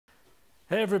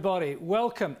Hey everybody,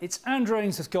 welcome. It's Andrew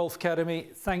Ainsworth Golf Academy.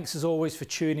 Thanks as always for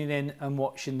tuning in and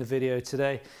watching the video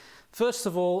today. First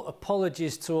of all,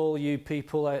 apologies to all you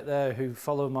people out there who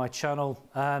follow my channel.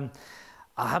 I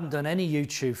haven't done any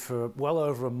YouTube for well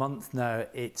over a month now.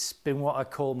 It's been what I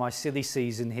call my silly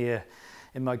season here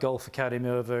in my Golf Academy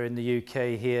over in the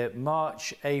UK here.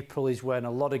 March, April is when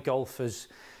a lot of golfers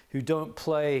who don't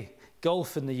play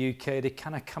golf in the UK, they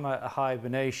kind of come out of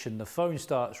hibernation. The phone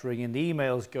starts ringing, the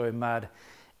emails going mad.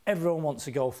 Everyone wants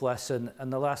a golf lesson,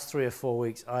 and the last 3 or 4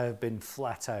 weeks I have been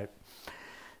flat out.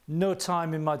 No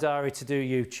time in my diary to do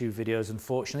YouTube videos,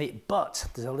 unfortunately, but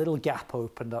there's a little gap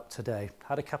opened up today.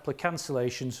 Had a couple of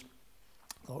cancellations.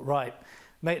 Thought, right,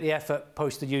 make the effort,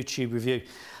 post a YouTube review.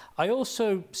 I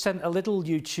also sent a little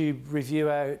YouTube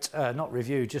review out, not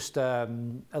review, just a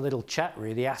little chat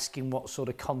really, asking what sort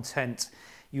of content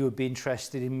you would be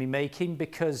interested in me making,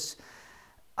 because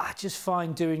I just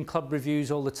find doing club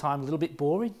reviews all the time a little bit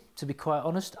boring, to be quite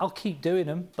honest. I'll keep doing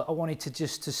them, but I wanted to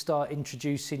start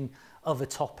introducing other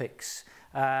topics.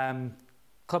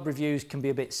 Club reviews can be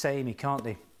a bit samey, can't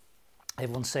they?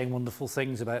 Everyone's saying wonderful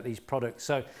things about these products.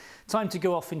 So time to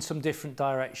go off in some different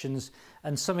directions,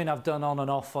 and something I've done on and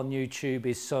off on YouTube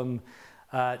is some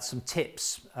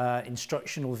tips,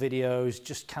 instructional videos,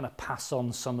 just kind of pass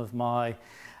on some of my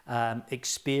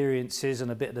experiences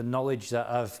and a bit of the knowledge that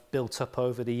I've built up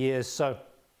over the years. So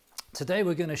today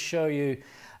we're going to show you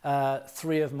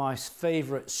 3 of my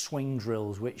favorite swing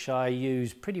drills, which I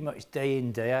use pretty much day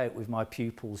in, day out with my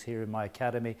pupils here in my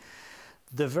academy.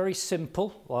 They're very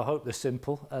simple, well I hope they're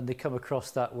simple and they come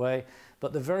across that way,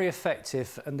 but they're very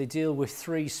effective, and they deal with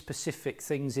 3 specific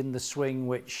things in the swing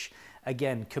which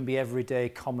again can be everyday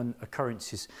common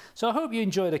occurrences. So I hope you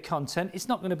enjoy the content. It's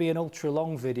not going to be an ultra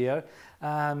long video.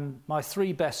 My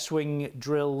 3 best swing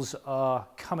drills are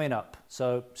coming up,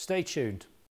 so stay tuned.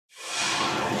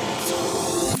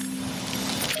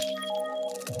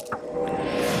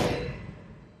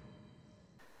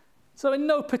 So in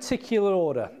no particular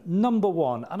order, number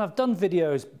 1, and I've done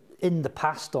videos in the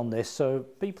past on this, so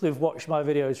people who've watched my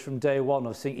videos from day one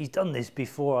have seen he's done this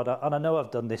before, and I know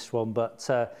I've done this one, but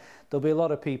there'll be a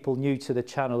lot of people new to the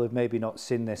channel who've maybe not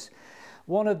seen this.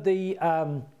 One of the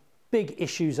big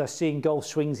issues I see in golf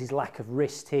swings is lack of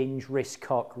wrist hinge, wrist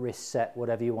cock, wrist set,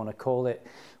 whatever you want to call it,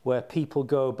 where people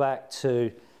go back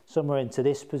to somewhere into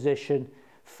this position,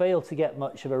 fail to get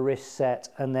much of a wrist set,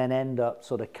 and then end up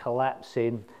sort of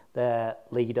collapsing their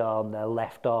lead arm, their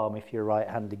left arm if you're a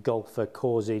right-handed golfer,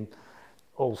 causing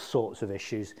all sorts of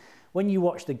issues. When you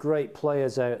watch the great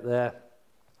players out there,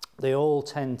 they all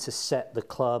tend to set the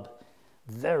club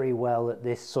very well at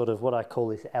this sort of what I call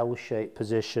this L-shaped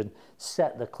position,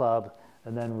 set the club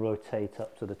and then rotate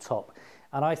up to the top.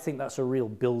 And I think that's a real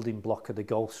building block of the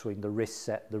golf swing, the wrist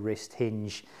set, the wrist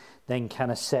hinge, then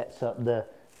kind of sets up the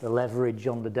leverage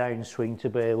on the downswing to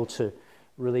be able to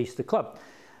release the club.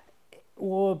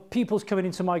 Well, people's coming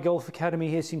into my Golf Academy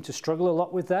here seem to struggle a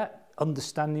lot with that,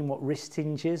 understanding what wrist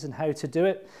hinge is and how to do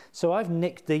it. So I've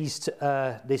nicked this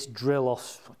drill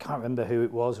off, I can't remember who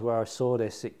it was where I saw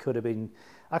this. It could have been,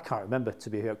 I can't remember, to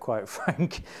be quite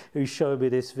frank, who showed me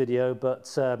this video, but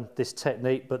this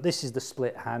technique. But this is the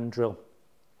split hand drill.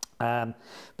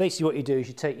 Basically what you do is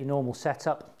you take your normal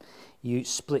setup, you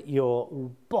split your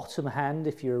bottom hand,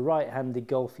 if you're a right-handed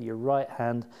golfer, your right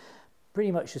hand, pretty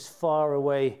much as far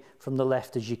away from the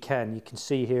left as you can. You can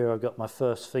see here I've got my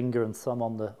first finger and thumb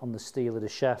on the steel of the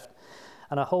shaft,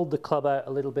 and I hold the club out a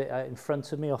little bit out in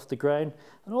front of me off the ground,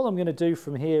 and all I'm going to do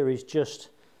from here is just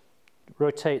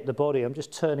rotate the body. I'm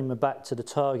just turning my back to the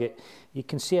target. You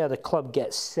can see how the club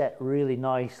gets set really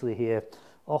nicely here,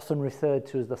 often referred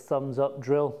to as the thumbs up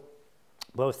drill.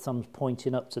 Both thumbs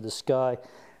pointing up to the sky,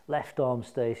 left arm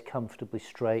stays comfortably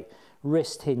straight,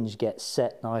 wrist hinge gets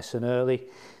set nice and early.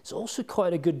 It's also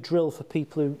quite a good drill for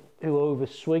people who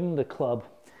overswing the club,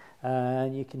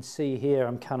 and you can see here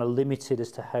I'm kind of limited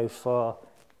as to how far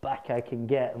back I can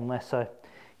get unless I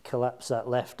collapse that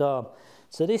left arm.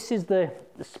 So this is the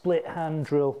split hand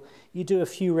drill. You do a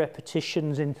few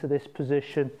repetitions into this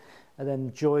position and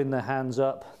then join the hands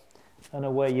up and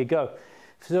away you go.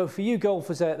 So for you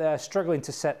golfers out there struggling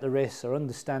to set the wrist or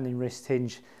understanding wrist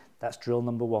hinge, that's drill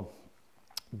number 1.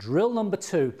 Drill number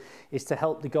 2 is to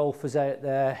help the golfers out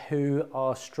there who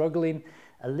are struggling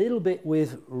a little bit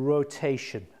with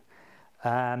rotation.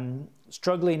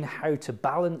 Struggling how to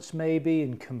balance maybe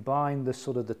and combine the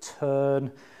sort of the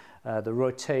turn, the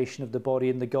rotation of the body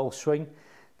in the golf swing.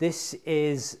 This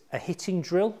is a hitting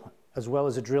drill as well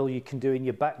as a drill you can do in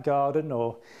your back garden,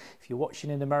 or if you're watching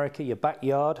in America, your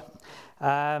backyard.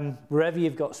 Wherever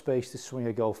you've got space to swing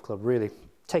a golf club, really.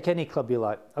 Take any club you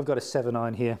like. I've got a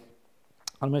 7-iron here.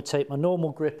 I'm going to take my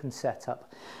normal grip and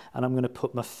setup, and I'm going to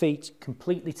put my feet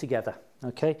completely together,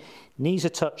 okay? Knees are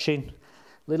touching,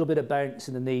 a little bit of bounce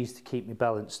in the knees to keep me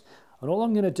balanced. And all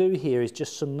I'm going to do here is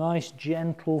just some nice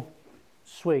gentle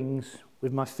swings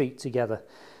with my feet together.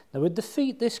 Now with the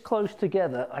feet this close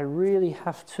together, I really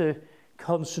have to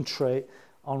concentrate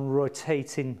on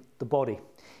rotating the body.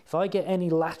 If I get any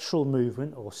lateral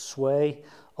movement or sway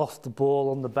off the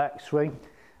ball on the backswing,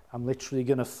 I'm literally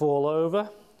going to fall over.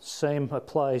 Same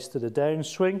applies to the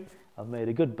downswing. I've made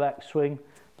a good backswing,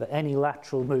 but any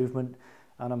lateral movement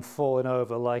and I'm falling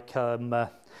over like I'm a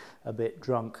bit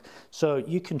drunk. So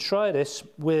you can try this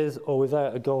with or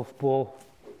without a golf ball.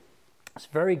 It's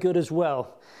very good as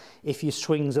well if your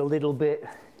swing's a little bit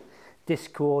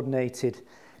discoordinated.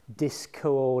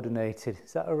 Discoordinated,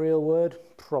 is that a real word?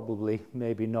 Probably,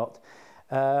 maybe not.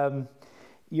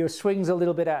 Your swing's a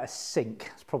little bit out of sync.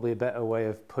 That's probably a better way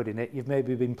of putting it. You've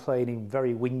maybe been playing in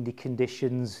very windy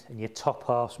conditions and your top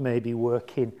half's maybe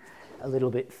working a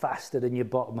little bit faster than your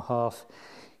bottom half.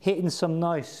 Hitting some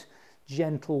nice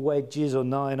gentle wedges or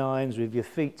 9-irons with your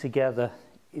feet together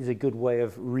is a good way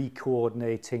of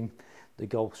re-coordinating the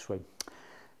golf swing.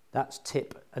 That's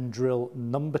tip and drill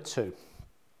number 2.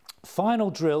 Final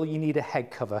drill, you need a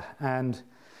head cover, and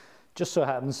just so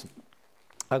happens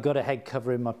I've got a head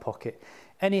cover in my pocket.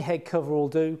 Any head cover will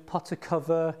do, putter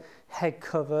cover, head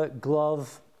cover,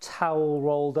 glove, towel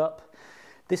rolled up.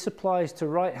 This applies to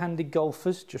right-handed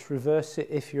golfers, just reverse it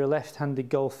if you're a left-handed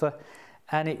golfer,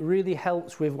 and it really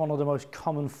helps with one of the most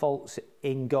common faults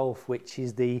in golf, which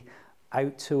is the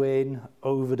out to in,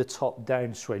 over the top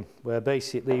downswing, where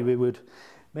basically we would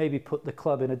maybe put the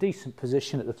club in a decent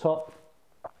position at the top,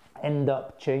 end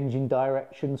up changing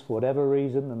directions for whatever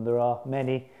reason, and there are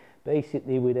many.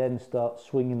 Basically we then start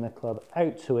swinging the club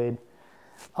out to in,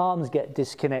 arms get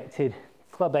disconnected,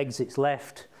 club exits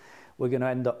left, we're going to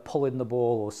end up pulling the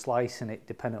ball or slicing it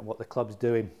depending on what the club's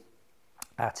doing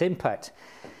at impact.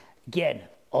 Again,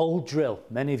 old drill.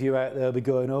 Many of you out there will be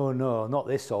going, oh no, not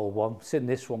this old one, I've seen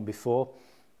this one before.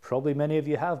 Probably many of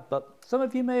you have, but some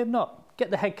of you may have not.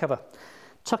 Get the head cover,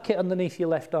 tuck it underneath your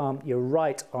left arm, your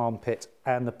right armpit,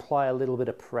 and apply a little bit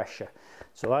of pressure.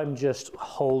 So I'm just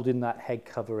holding that head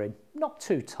cover in, not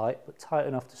too tight, but tight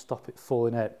enough to stop it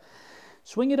falling out.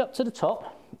 Swing it up to the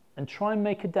top and try and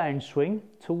make a downswing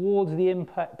towards the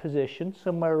impact position,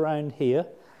 somewhere around here,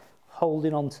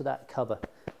 holding onto that cover.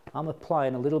 I'm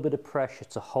applying a little bit of pressure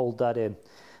to hold that in.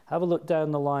 Have a look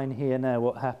down the line here now,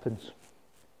 what happens.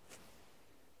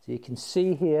 So you can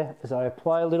see here, as I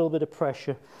apply a little bit of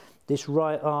pressure, this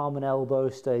right arm and elbow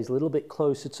stays a little bit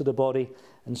closer to the body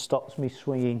and stops me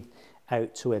swinging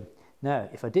out to in. Now,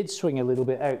 if I did swing a little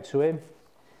bit out to in,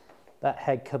 that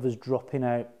head cover's dropping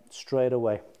out straight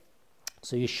away.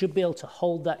 So you should be able to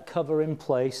hold that cover in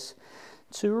place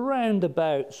to around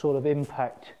about sort of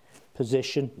impact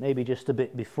position, maybe just a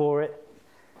bit before it,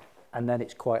 and then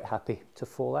it's quite happy to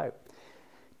fall out.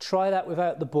 Try that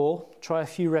without the ball, try a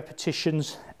few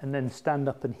repetitions, and then stand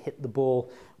up and hit the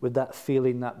ball with that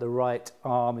feeling that the right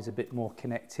arm is a bit more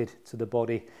connected to the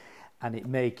body, and it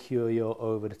may cure your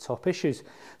over the top issues.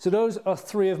 So those are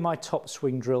 3 of my top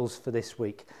swing drills for this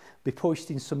week. Be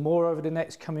posting some more over the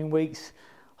next coming weeks.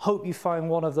 Hope you find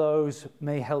one of those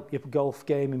may help your golf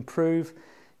game improve.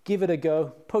 Give it a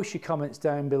go, post your comments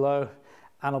down below,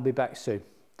 and I'll be back soon.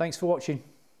 Thanks for watching.